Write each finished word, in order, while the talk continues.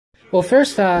Well,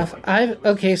 first off,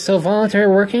 so voluntary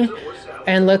working,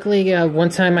 and luckily one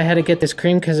time I had to get this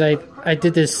cream because I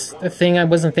did this thing I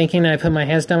wasn't thinking. I put my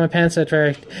hands down my pants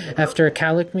after a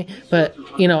cow licked me. But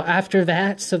after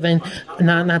that, so then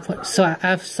so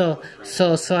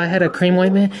I had a cream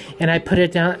ointment and I put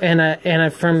it down and I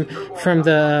from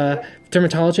the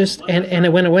dermatologist and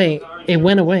it went away.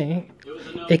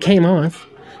 It came off,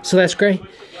 so that's great.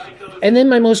 And then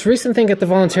my most recent thing at the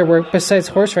volunteer work, besides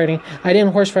horse riding, I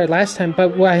didn't horse ride last time,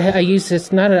 but I used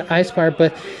this, not an ice bar,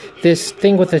 but this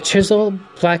thing with a chisel,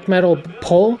 black metal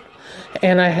pole,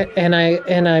 and I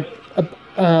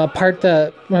apart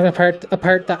the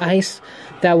ice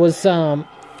that was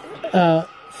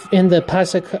in the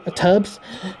plastic tubs,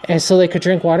 and so they could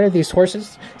drink water, these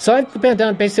horses. So I've been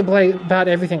done basically about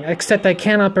everything, except I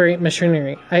can't operate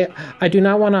machinery. I do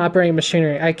not want to operate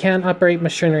machinery. I can't operate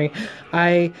machinery.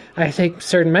 I take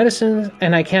certain medicines,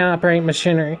 and I can't operate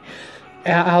machinery.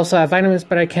 I also have vitamins,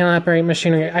 but I can't operate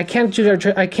machinery. I can't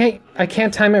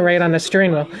time it right on the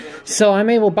steering wheel. So I'm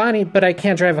able-bodied, but I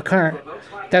can't drive a car.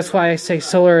 That's why I say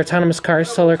solar autonomous cars,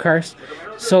 solar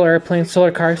airplanes,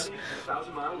 solar cars.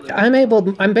 I'm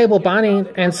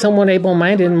able-bodied and somewhat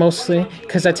able-minded mostly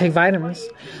because I take vitamins.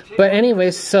 But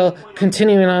anyways, so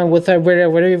continuing on with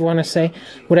whatever you want to say,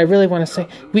 what I really want to say,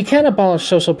 we can't abolish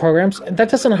social programs. That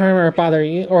doesn't harm or bother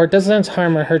you, or it doesn't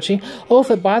harm or hurt you. Oh,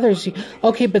 if it bothers you,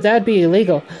 okay, but that'd be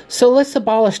illegal. So let's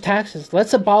abolish taxes.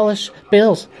 Let's abolish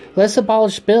bills. Let's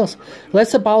abolish bills.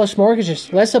 Let's abolish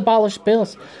mortgages. Let's abolish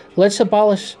bills. Let's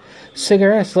abolish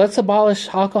cigarettes. Let's abolish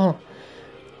alcohol.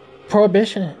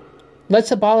 Prohibition.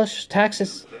 Let's abolish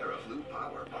taxes.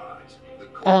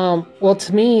 Well,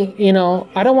 to me,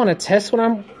 I don't want to test what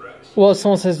I'm. Well,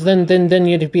 someone says, then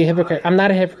you'd be a hypocrite. I'm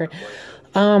not a hypocrite.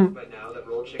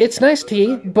 It's nice to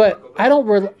eat, but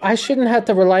I shouldn't have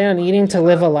to rely on eating to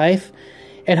live a life.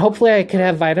 And hopefully I could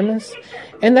have vitamins.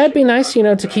 And that'd be nice,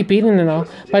 to keep eating and all.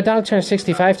 My dog turned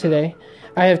 65 today.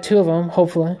 I have 2 of them,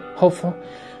 hopefully.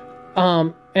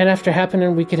 And after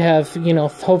happening, we could have,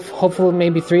 hopefully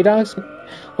maybe 3 dogs.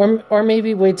 Or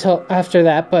maybe wait till after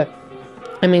that, but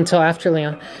till after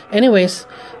Leon. Anyways,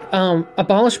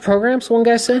 abolish programs, one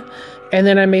guy said, and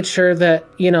then I made sure that,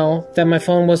 that my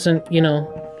phone wasn't,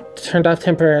 turned off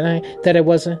temporarily, that it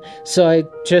wasn't, so I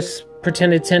just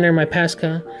pretended to enter my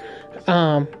passcode,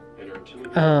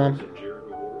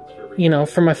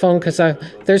 for my phone, because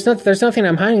there's nothing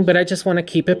I'm hiding, but I just want to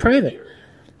keep it private,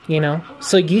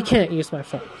 so you can't use my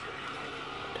phone.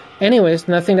 Anyways,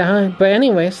 nothing to hide, but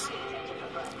anyways,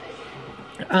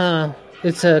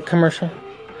 it's a commercial.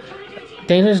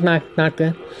 Danger's not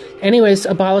good. Anyways,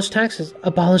 abolish taxes.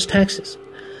 Abolish taxes.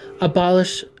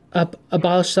 Abolish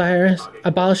IRS.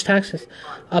 Abolish taxes.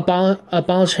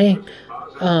 Abolish hate.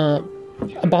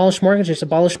 Abolish mortgages.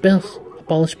 Abolish bills.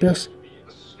 Abolish bills.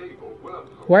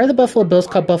 Why are the Buffalo Bills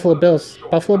called Buffalo Bills?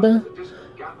 Buffalo Bill?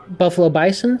 Buffalo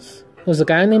Bisons? Was a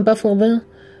guy named Buffalo Bill?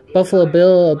 Buffalo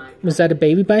Bill, was that a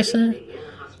baby bison?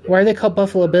 Why are they called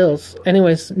Buffalo Bills?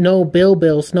 Anyways, no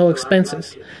bills, no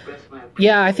expenses.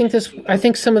 Yeah, I think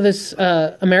some of this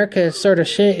America is sort of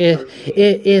shit.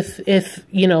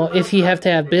 If you have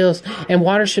to have bills, and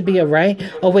water should be a right.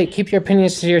 Oh wait, keep your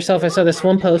opinions to yourself. I saw this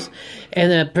one post,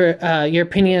 and your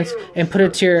opinions, and put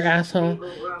it to your asshole,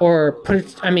 or put it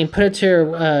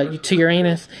to your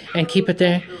anus, and keep it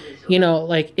there.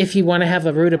 Like if you want to have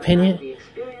a rude opinion.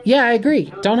 Yeah, I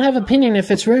agree. Don't have opinion if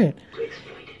it's rude.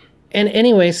 And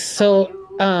anyways, so,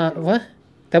 what?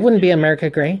 That wouldn't be America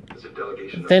great.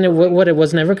 Then it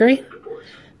was never great?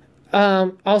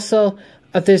 Also,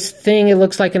 this thing, it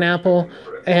looks like an apple,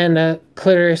 and a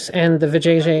clitoris, and the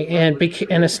vajayjay,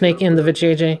 and a snake in the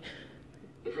vajayjay.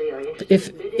 If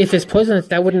it's poisonous,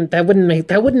 that wouldn't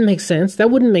make sense.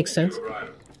 That wouldn't make sense.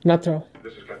 Not throw.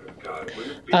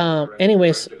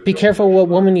 Anyways, be careful what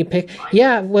woman you pick.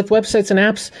 Yeah, with websites and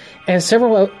apps, and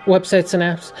several websites and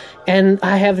apps. And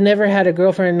I have never had a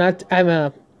girlfriend.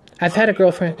 I've had a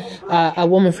girlfriend, a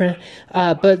woman friend,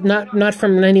 but not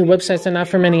from any websites and not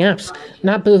from any apps.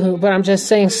 Not boohoo, but I'm just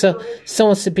saying. So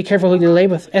someone should be careful who you lay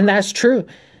with, and that's true,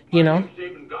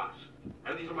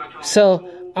 So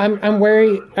I'm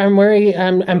wary.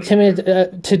 I'm timid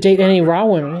to date any raw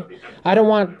women. I don't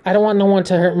want no one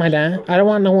to hurt my dad. I don't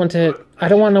want no one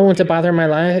to bother my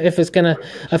life if it's gonna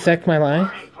affect my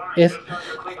life. If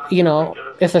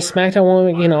a SmackDown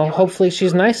woman, hopefully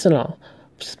she's nice and all,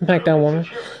 SmackDown woman,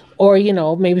 or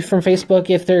maybe from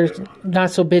Facebook if they're not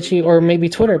so bitchy, or maybe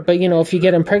Twitter. But if you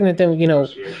get them pregnant,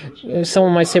 then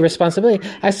someone might say responsibility.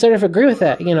 I sort of agree with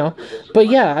that, But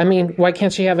yeah, why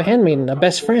can't she have a handmaiden, a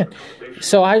best friend?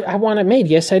 So I want it made.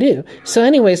 Yes, I do. So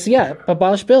anyways, yeah,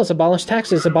 abolish bills, abolish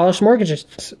taxes, abolish mortgages.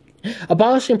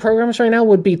 Abolishing programs right now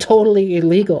would be totally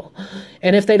illegal.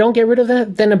 And if they don't get rid of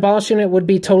that, then abolishing it would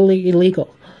be totally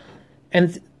illegal.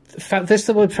 And this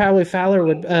would probably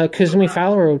Kuzmi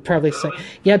Fowler would probably say,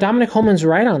 yeah, Dominic Holman's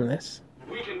right on this.